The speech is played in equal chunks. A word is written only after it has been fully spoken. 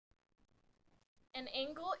An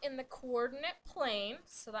angle in the coordinate plane,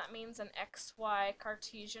 so that means an XY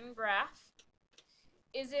Cartesian graph,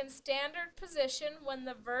 is in standard position when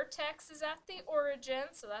the vertex is at the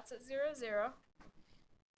origin, so that's at 0, 0.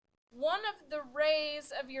 One of the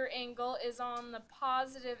rays of your angle is on the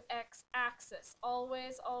positive x-axis.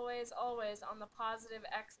 Always, always, always on the positive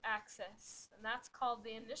x-axis. And that's called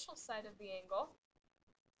the initial side of the angle.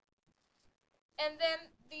 And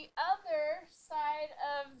then the other side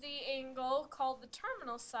of the angle, called the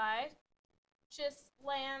terminal side, just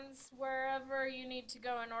lands wherever you need to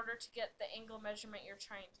go in order to get the angle measurement you're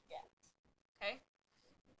trying to get. Okay?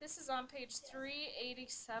 This is on page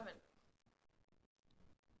 387.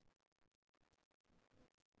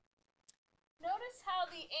 Notice how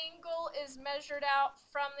the angle is measured out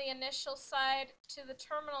from the initial side to the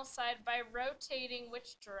terminal side by rotating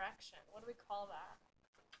which direction? What do we call that?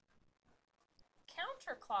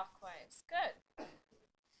 Counterclockwise. Good.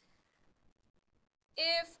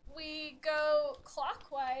 If we go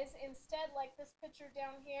clockwise instead, like this picture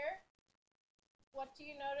down here, what do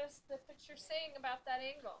you notice the picture saying about that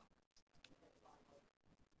angle?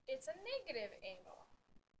 It's a negative angle.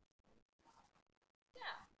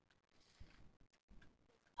 Yeah.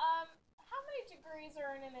 How many degrees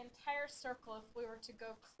are in an entire circle if we were to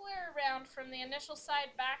go clear around from the initial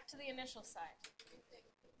side back to the initial side?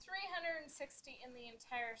 360 in the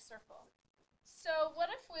entire circle. So what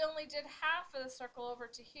if we only did half of the circle over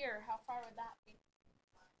to here? How far would that be?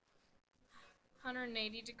 180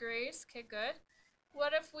 degrees. Okay, good.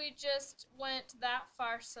 What if we just went that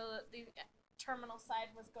far so that the terminal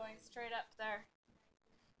side was going straight up there?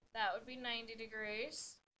 That would be 90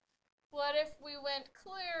 degrees. What if we went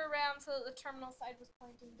clear around so that the terminal side was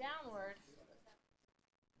pointing downward?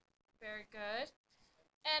 Very good.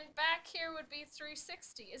 And back here would be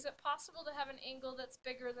 360. Is it possible to have an angle that's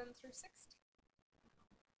bigger than 360?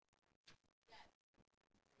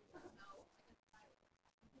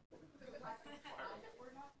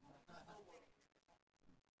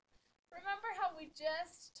 Remember how we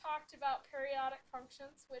just talked about periodic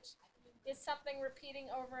functions, which is something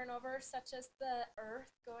repeating over and over, such as the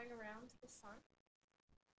Earth going around the sun?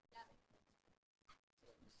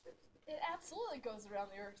 It absolutely goes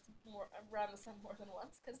around the Earth around the sun more than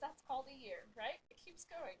once, because that's called a year, right? It keeps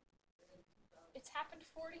going. It's happened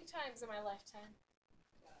 40 times in my lifetime.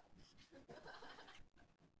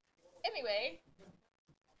 Anyway,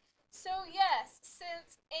 so yes,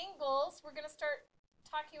 since angles, we're going to start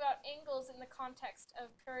talking about angles in the context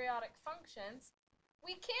of periodic functions,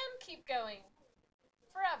 we can keep going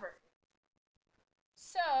forever.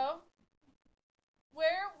 So,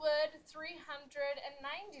 where would 390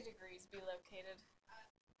 degrees be located?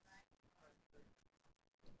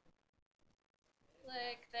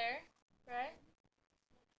 Like there, right?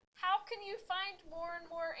 How can you find more and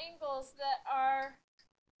more angles that are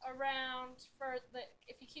around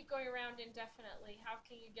if you keep going around indefinitely, how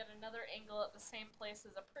can you get another angle at the same place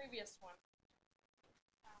as a previous one?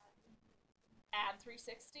 Add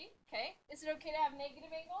 360, okay. Is it okay to have negative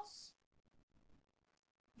angles?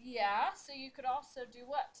 Yeah, so you could also do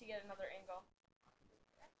what to get another angle?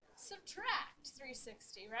 Subtract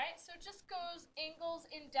 360, right? So it just goes angles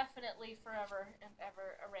indefinitely forever and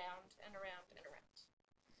ever, around and around and around.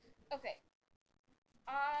 Okay.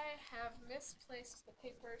 I have misplaced the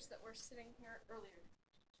papers that were sitting here earlier.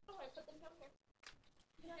 Oh, I put them down here.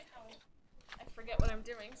 I forget what I'm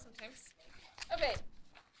doing sometimes. Okay.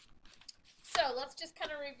 So let's just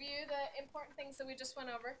kind of review the important things that we just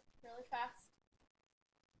went over really fast.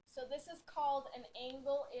 So this is called an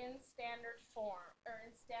angle in standard form, or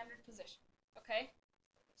in standard position, okay?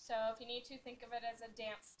 So if you need to, think of it as a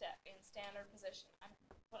dance step in standard position,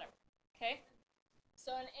 whatever, okay?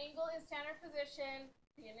 So an angle in standard position,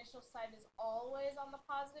 the initial side is always on the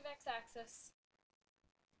positive x-axis.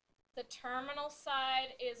 The terminal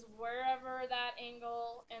side is wherever that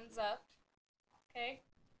angle ends up, okay?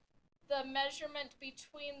 The measurement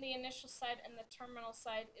between the initial side and the terminal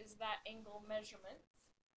side is that angle measurement.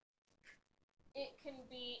 It can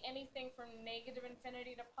be anything from negative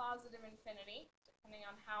infinity to positive infinity, depending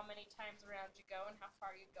on how many times around you go and how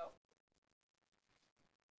far you go.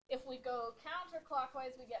 If we go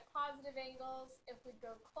counterclockwise, we get positive angles. If we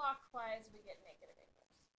go clockwise, we get negative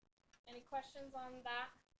angles. Any questions on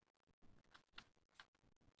that?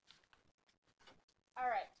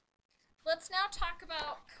 All right. Let's now talk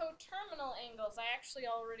about coterminal angles. I actually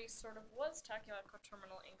already sort of was talking about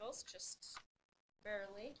coterminal angles, just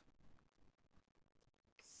barely.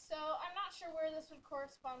 So I'm not sure where this would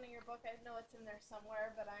correspond in your book. I know it's in there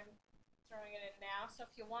somewhere, but I'm throwing it in now. So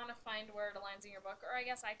if you want to find where it aligns in your book, or I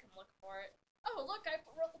guess I can look for it. Oh, look, I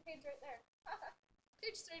wrote the page right there.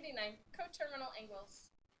 Page 389, coterminal angles.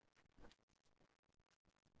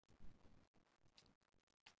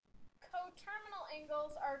 Coterminal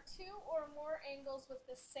angles are two or more angles with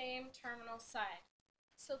the same terminal side.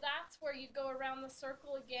 So that's where you go around the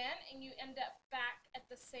circle again and you end up back at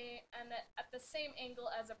the same angle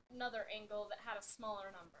as another angle that had a smaller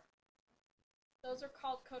number. Those are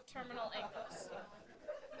called coterminal angles.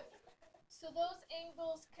 So those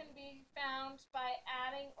angles can be found by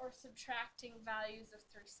adding or subtracting values of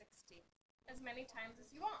 360 as many times as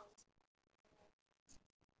you want.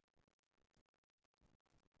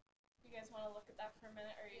 You guys want to look at that for a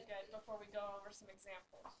minute, or are you good before we go over some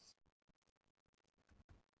examples?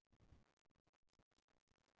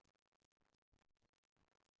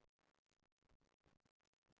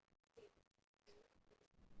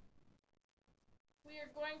 We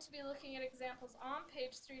are going to be looking at examples on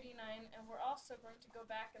page 389, and we're also going to go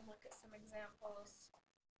back and look at some examples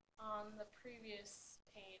on the previous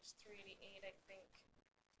page, 388, I think.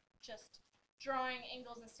 Just drawing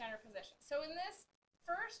angles in standard position. So in this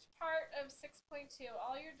first part of 6.2,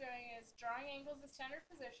 all you're doing is drawing angles in standard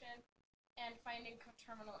position and finding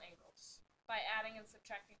coterminal angles by adding and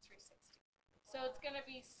subtracting 360. So it's going to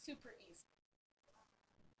be super easy.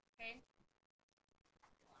 Okay?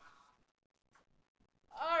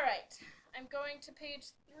 All right, I'm going to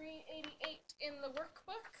page 388 in the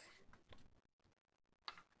workbook.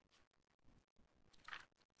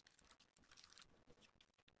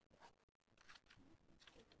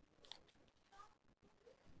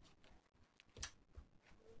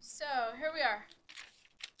 So here we are.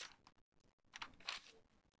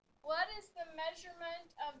 What is the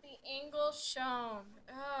measurement of the angle shown?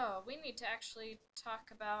 Oh, we need to actually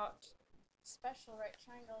talk about special right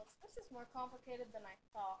triangles. This is more complicated than I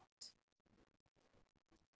thought.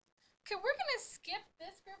 Okay, we're going to skip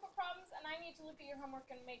this group of problems, and I need to look at your homework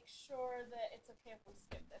and make sure that it's okay if we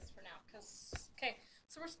skip this for now. Okay,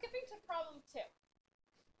 so we're skipping to problem 2.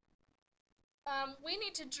 We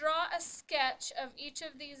need to draw a sketch of each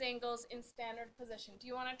of these angles in standard position. Do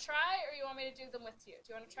you want to try, or you want me to do them with you? Do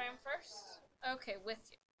you want to try them first? Okay, with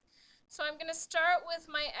you. So I'm going to start with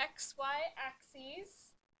my XY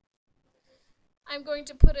axes. I'm going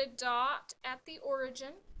to put a dot at the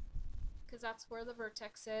origin, because that's where the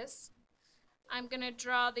vertex is. I'm going to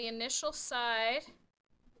draw the initial side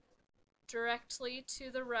directly to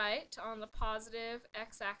the right on the positive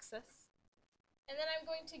x-axis. And then I'm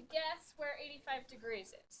going to guess where 85 degrees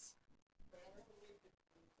is.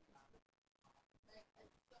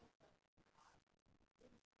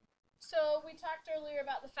 So we talked earlier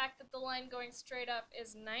about the fact that the line going straight up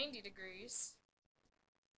is 90 degrees.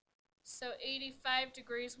 So 85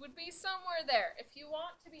 degrees would be somewhere there. If you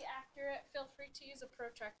want to be accurate, feel free to use a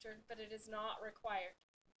protractor, but it is not required.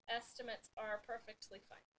 Estimates are perfectly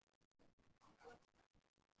fine.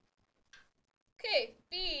 Okay,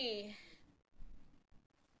 B.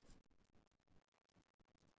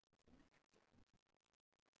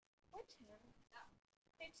 Which hand?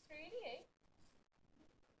 Page 388.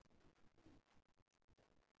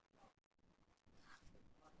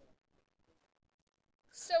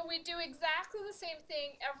 So we do exactly the same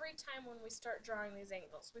thing every time when we start drawing these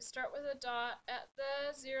angles. We start with a dot at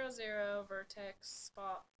the 0, 0 vertex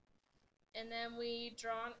spot, and then we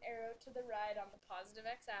draw an arrow to the right on the positive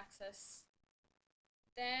x-axis.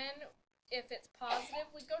 Then, if it's positive,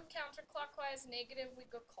 we go counterclockwise, negative, we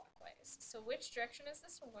go clockwise. So which direction is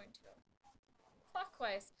this one going to go?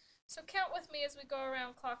 Clockwise. So count with me as we go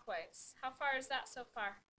around clockwise. How far is that so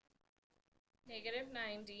far? Negative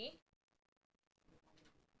 90.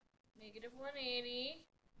 Negative 180,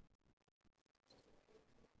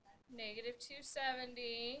 negative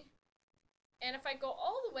 270, and if I go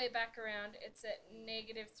all the way back around, it's at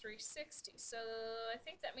negative 360. So I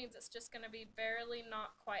think that means it's just going to be barely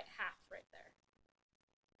not quite half right there.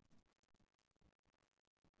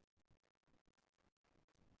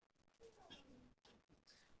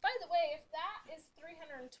 By the way, if that is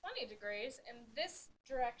 320 degrees and this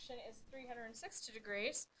direction is 360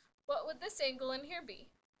 degrees, what would this angle in here be?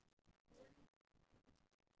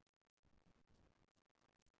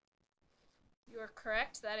 You are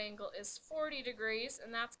correct. That angle is 40 degrees,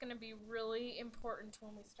 and that's going to be really important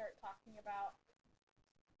when we start talking about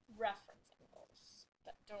reference angles.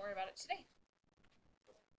 But don't worry about it today.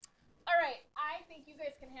 All right, I think you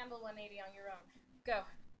guys can handle 180 on your own. Go.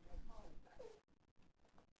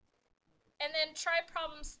 And then try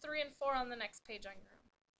problems 3 and 4 on the next page on your own.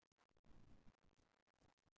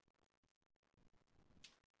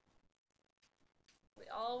 We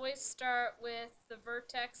always start with the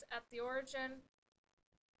vertex at the origin,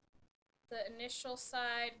 the initial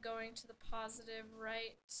side going to the positive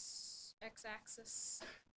right x-axis.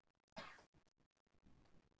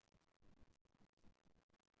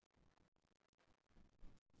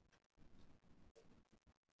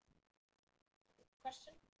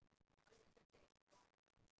 Question?